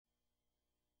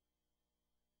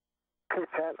Okay,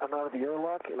 Pat, I'm out of the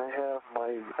airlock, and I have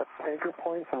my anchor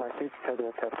point and my safety tether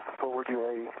attached to the forward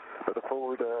UA, or the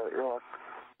forward airlock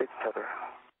safety tether,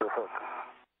 the hook.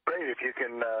 Great, if you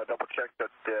can double check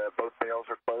that both bails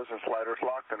are closed and sliders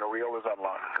locked and the reel is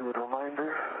unlocked. Good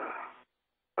reminder.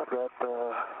 I've got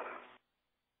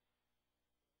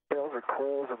bails are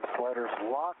closed and the sliders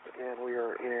locked, and we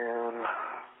are in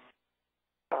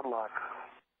unlock.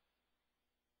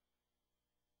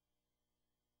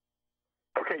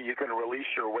 Okay, you can release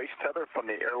your waist tether from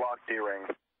the airlock D-ring.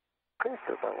 Okay,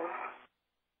 so that one.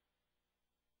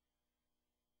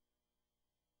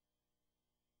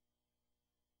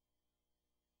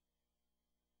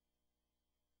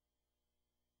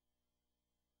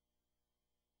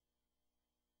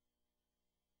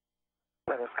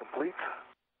 That is complete.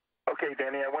 Okay,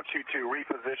 Danny, I want you to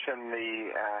reposition the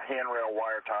handrail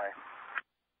wire tie.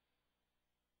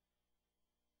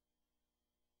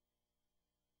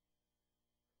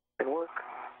 Good work.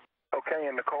 Okay,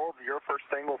 and Nicole, your first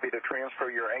thing will be to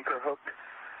transfer your anchor hook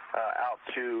out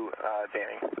to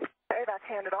Danny. Okay, that's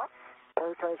handed off.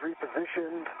 Wire tie is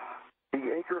repositioned. The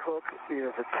anchor hook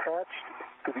is attached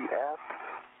to the aft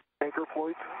anchor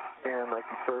point, and I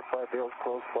can certify bail's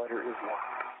closed, slider is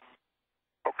locked.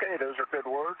 Okay, those are good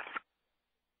words.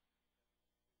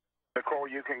 Nicole,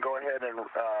 you can go ahead and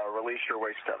release your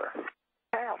waist tether.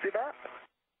 Okay, I'll do that.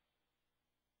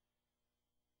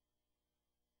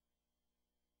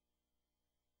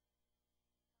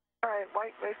 All right,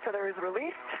 white waist tether is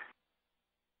released.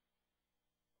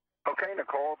 Okay,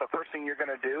 Nicole, the first thing you're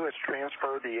going to do is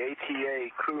transfer the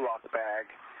ATA crew lock bag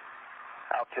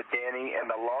out to Danny, and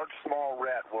the large small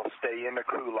ret will stay in the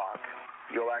crew lock.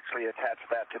 You'll actually attach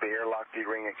that to the airlock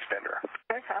D-ring extender.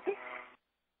 Okay, copy.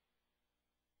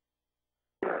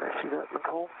 Yeah, I see that,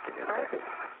 Nicole. Give me a second.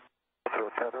 Throw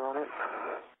a tether on it.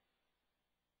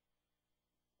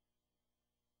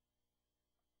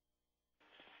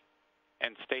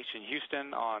 And Station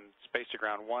Houston on Space to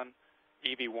Ground 1,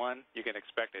 EV1, you can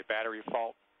expect a battery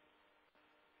fault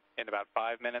in about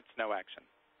 5 minutes, no action.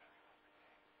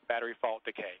 Battery fault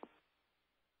decay.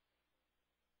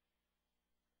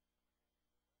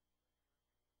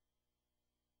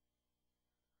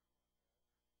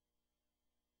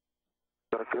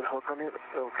 Got a good hook on it.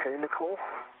 Okay, Nicole.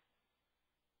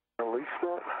 Release that,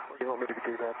 or you want me to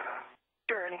do that?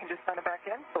 Sure, and you can just send it back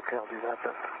in. Okay, I'll do that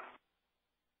then.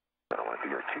 I don't want to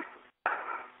be your chief.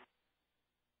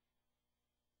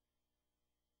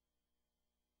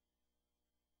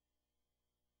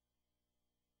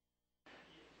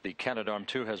 The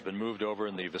Canadarm2 has been moved over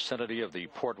in the vicinity of the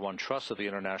Port 1 truss of the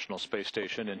International Space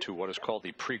Station into what is called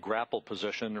the pre-grapple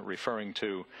position, referring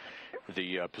to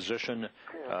the position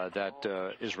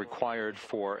that is required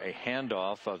for a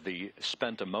handoff of the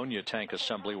spent ammonia tank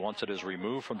assembly once it is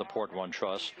removed from the Port 1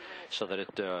 truss, so that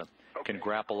it can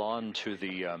grapple on to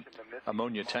the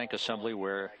ammonia tank assembly,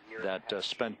 where that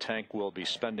spent tank will be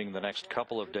spending the next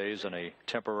couple of days in a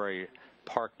temporary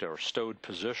parked or stowed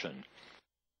position.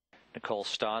 Nicole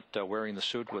Stott wearing the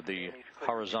suit with the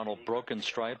horizontal broken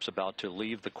stripes, about to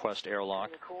leave the Quest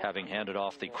airlock, having handed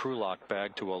off the crew lock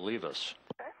bag to Olivas.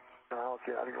 I'll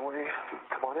get out of your way.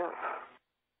 Come on out.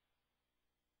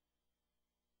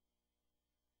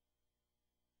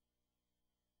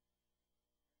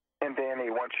 And Danny,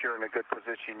 once you're in a good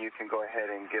position, you can go ahead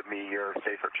and give me your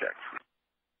safer checks.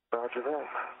 Roger that.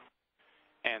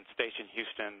 And Station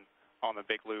Houston on the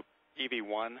big loop,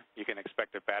 EV1, you can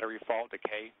expect a battery fault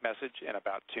decay message in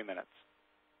about 2 minutes.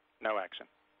 No action.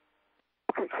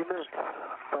 Okay, 2 minutes.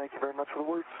 Thank you very much for the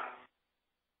words.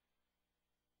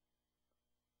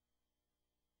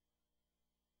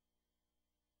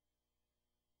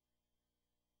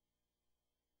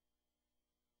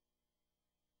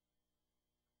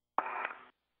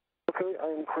 Okay, I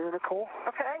am clear, Nicole.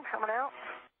 Okay, coming out.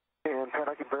 And Pat,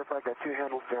 I can verify I got 2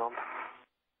 handles down.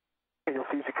 And you'll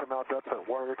see as you come out, that's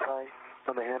a wire tie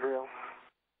on the handrail.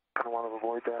 Kind of want to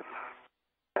avoid that.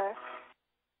 Okay.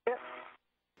 Yep.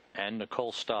 And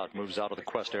Nicole Stott moves out of the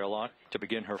Quest airlock to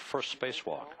begin her first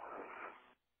spacewalk.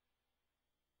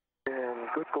 And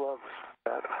good gloves,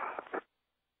 Pat.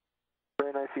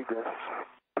 Very nice egress.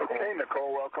 Okay,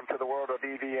 Nicole, welcome to the world of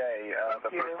EVA. The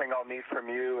first thing I'll need from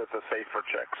you is a safer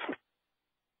checks.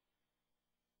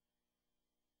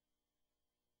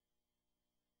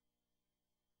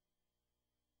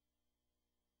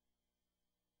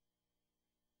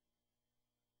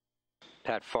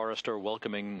 Pat Forrester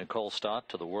welcoming Nicole Stott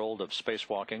to the world of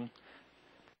spacewalking.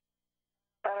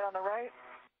 Got it on the right.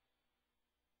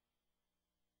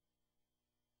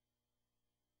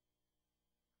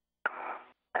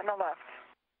 And the left.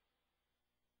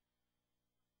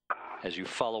 As you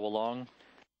follow along,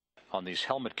 on these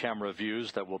helmet camera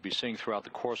views that we'll be seeing throughout the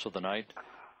course of the night.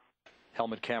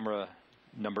 Helmet camera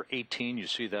number 18, you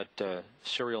see that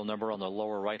serial number on the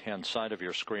lower right-hand side of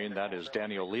your screen. That is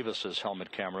Danny Olivas'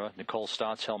 helmet camera. Nicole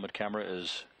Stott's helmet camera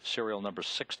is serial number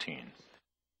 16.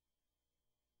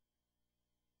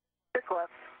 Pick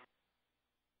left.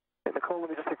 And Nicole, let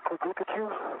me just take a quick look at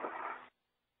you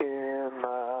and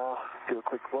do a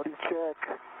quick bloody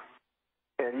check.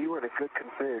 And you were in a good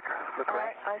config. All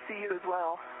right, I see you as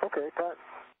well. Okay, Pat.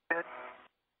 Good.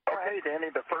 Okay,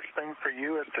 Danny, the first thing for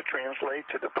you is to translate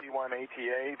to the P1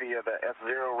 ATA via the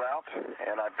S0 route,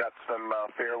 and I've got some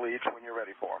fare leads when you're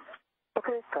ready for them.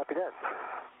 Okay, copy that.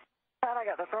 Pat, I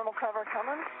got the thermal cover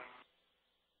coming.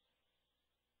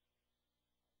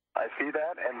 I see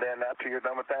that, and then after you're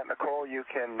done with that, Nicole, you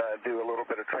can do a little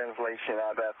bit of translation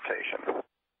out of that station.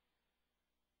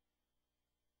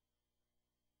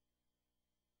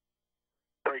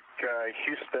 Break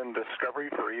Houston Discovery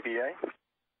for EVA.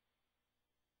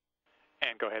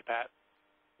 And go ahead, Pat.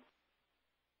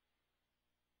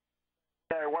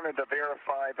 I wanted to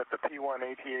verify that the P1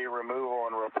 ATA removal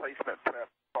and replacement prep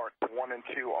parts 1 and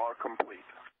 2 are complete.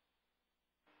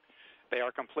 They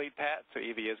are complete, Pat, so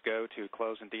EVAs go to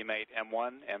close and demate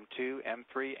M1, M2,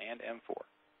 M3, and M4.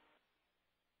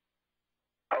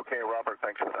 Okay, Robert,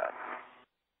 thanks for that.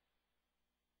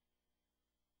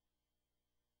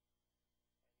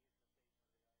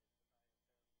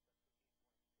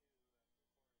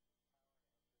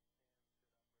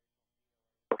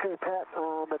 Okay, Pat,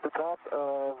 at the top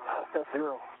of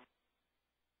S0.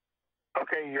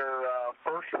 Okay, your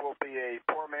first will be a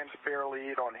poor man's fare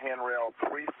lead on handrail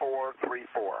 3434.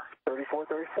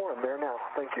 3434, I'm there now.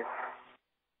 Thank you.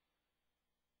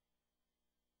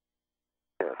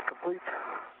 That's complete.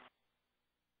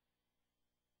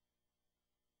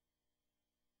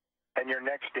 And your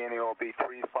next, Danny, will be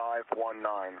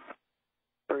 3519.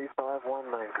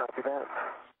 3519, copy that.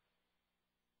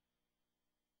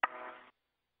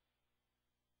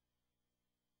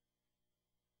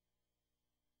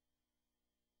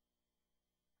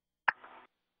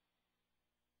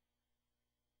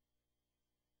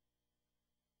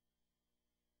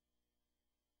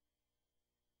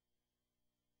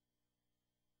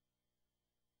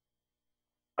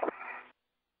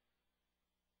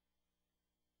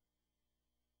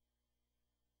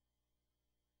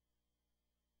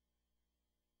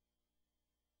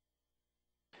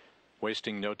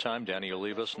 Wasting no time, Danny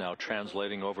Olivas now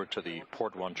translating over to the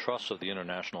Port 1 truss of the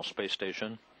International Space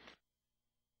Station.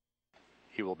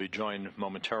 He will be joined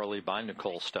momentarily by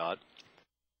Nicole Stott.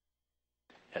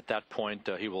 At that point,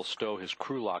 he will stow his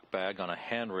crew lock bag on a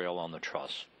handrail on the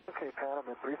truss. Okay, Pat,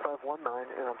 I'm at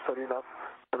 3519, and I'm setting up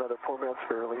another poor man's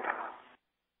fare lead.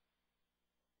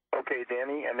 Okay,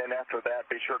 Danny, and then after that,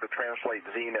 be sure to translate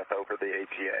Zenith over the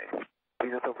ATA.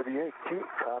 Zenith over the ATA,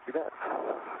 copy that.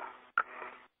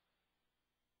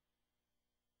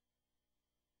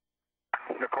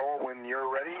 Nicole, when you're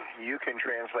ready, you can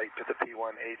translate to the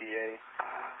P1 ADA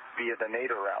via the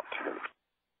Nader route.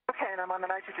 Okay, and I'm on the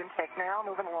nitrogen tank now,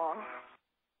 moving along.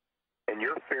 And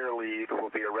your fare lead will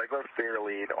be a regular fare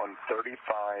lead on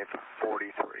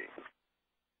 3543.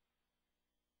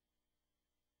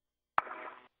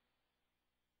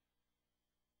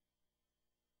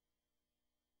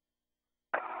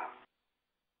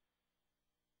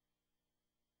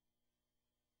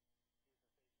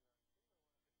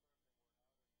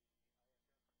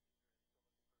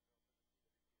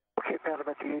 Okay, Pat, I'm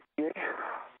at the ATA.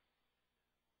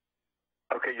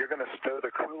 Okay, you're going to stow the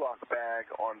crew lock bag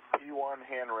on P1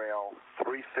 handrail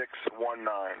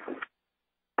 3619.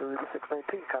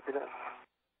 3619, copy that.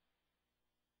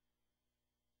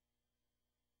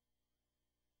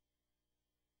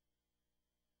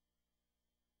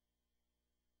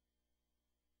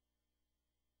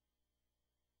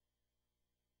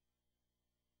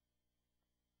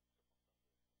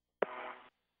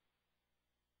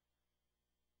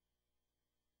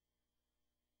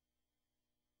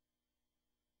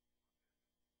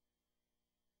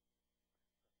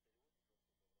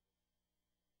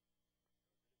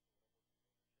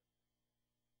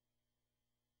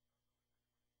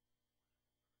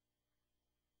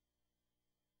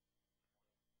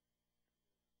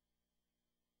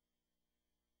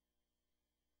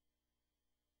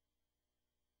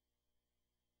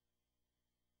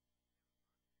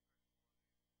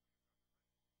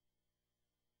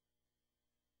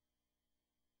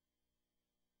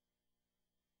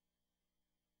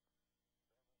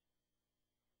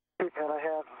 And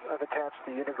I've attached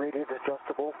the integrated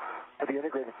adjustable to the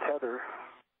integrated tether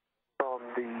from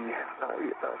the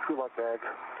crew lock bag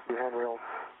to the handrail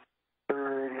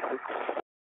 36.